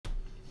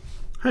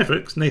Hi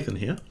folks, Nathan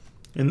here.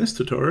 In this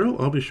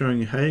tutorial I'll be showing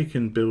you how you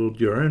can build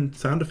your own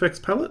sound effects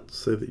palette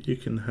so that you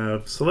can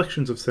have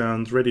selections of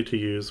sounds ready to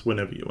use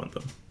whenever you want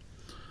them.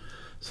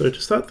 So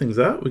to start things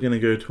out, we're going to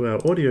go to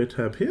our audio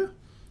tab here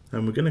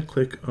and we're going to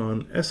click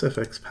on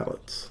SFX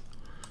Palettes,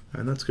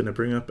 and that's going to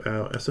bring up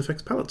our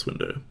SFX Palettes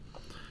window.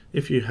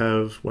 If you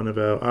have one of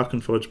our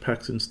Arkenforge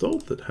packs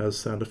installed that has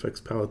sound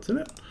effects palettes in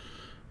it,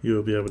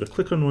 you'll be able to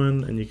click on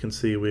one and you can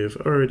see we've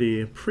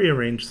already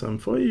pre-arranged some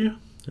for you,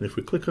 and if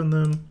we click on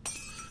them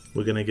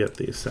we're going to get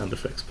these sound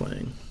effects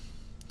playing.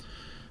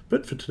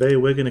 But for today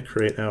we're going to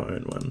create our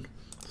own one.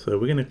 So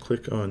we're going to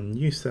click on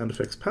New Sound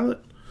Effects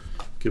Palette,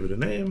 give it a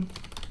name,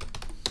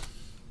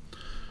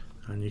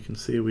 and you can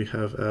see we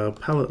have our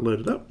palette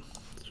loaded up.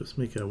 Let's just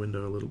make our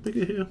window a little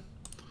bigger here,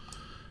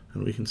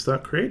 and we can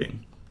start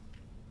creating.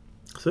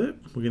 So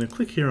we're going to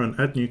click here on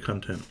Add New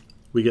Content.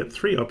 We get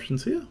three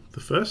options here. The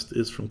first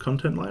is from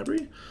Content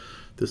Library.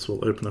 This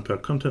will open up our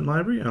content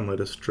library and let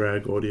us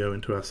drag audio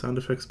into our sound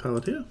effects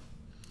palette here.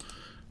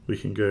 We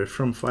can go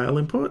from file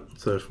import,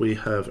 so if we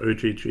have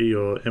OGG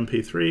or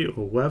MP3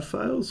 or WAV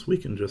files, we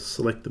can just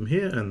select them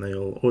here and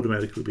they'll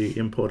automatically be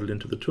imported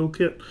into the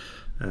toolkit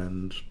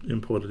and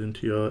imported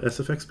into your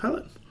SFX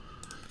palette.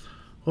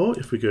 Or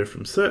if we go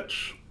from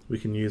search, we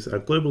can use our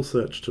global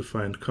search to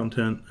find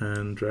content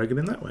and drag it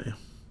in that way.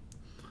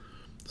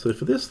 So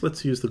for this,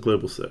 let's use the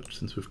global search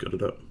since we've got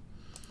it up.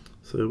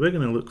 So we're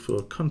going to look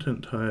for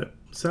content type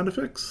sound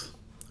effects,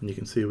 and you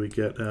can see we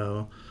get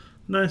our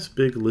nice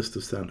big list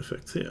of sound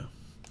effects here.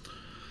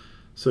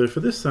 So for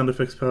this sound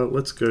effects palette,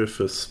 let's go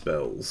for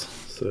spells.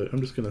 So I'm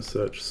just going to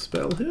search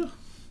spell here,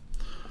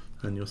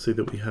 and you'll see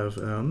that we have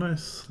our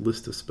nice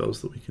list of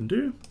spells that we can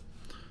do.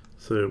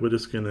 So we're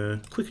just going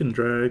to click and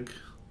drag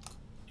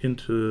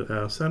into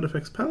our sound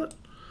effects palette,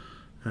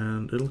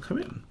 and it'll come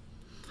in.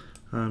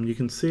 You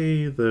can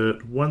see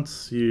that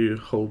once you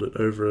hold it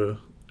over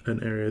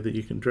an area that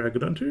you can drag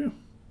it onto,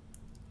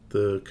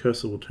 the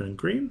cursor will turn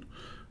green,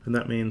 and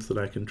that means that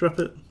I can drop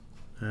it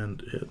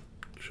and it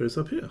shows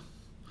up here.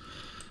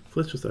 So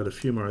let's just add a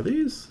few more of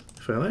these.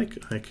 If I like,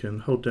 I can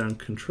hold down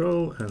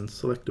Control and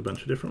select a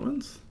bunch of different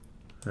ones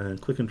and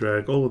click and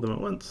drag all of them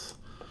at once.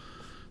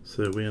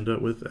 So we end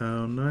up with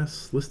our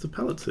nice list of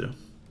palettes here.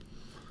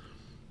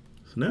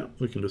 So now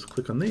we can just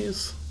click on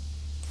these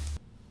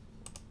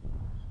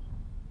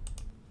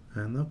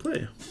and they'll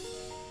play.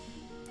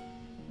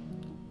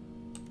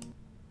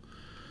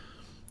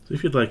 So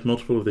if you'd like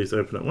multiple of these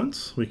open at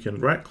once, we can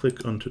right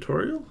click on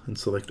Tutorial and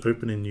select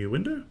Open in New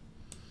Window.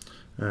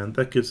 And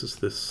that gives us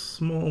this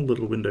small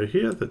little window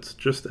here that's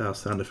just our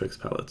sound effects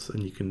palettes,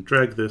 and you can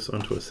drag this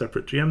onto a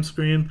separate GM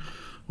screen,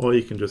 or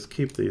you can just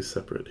keep these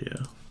separate here.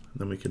 And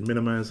then we can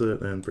minimize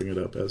it and bring it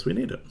up as we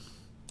need it.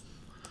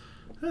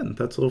 And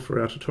that's all for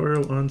our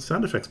tutorial on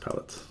sound effects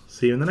palettes.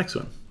 See you in the next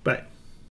one. Bye.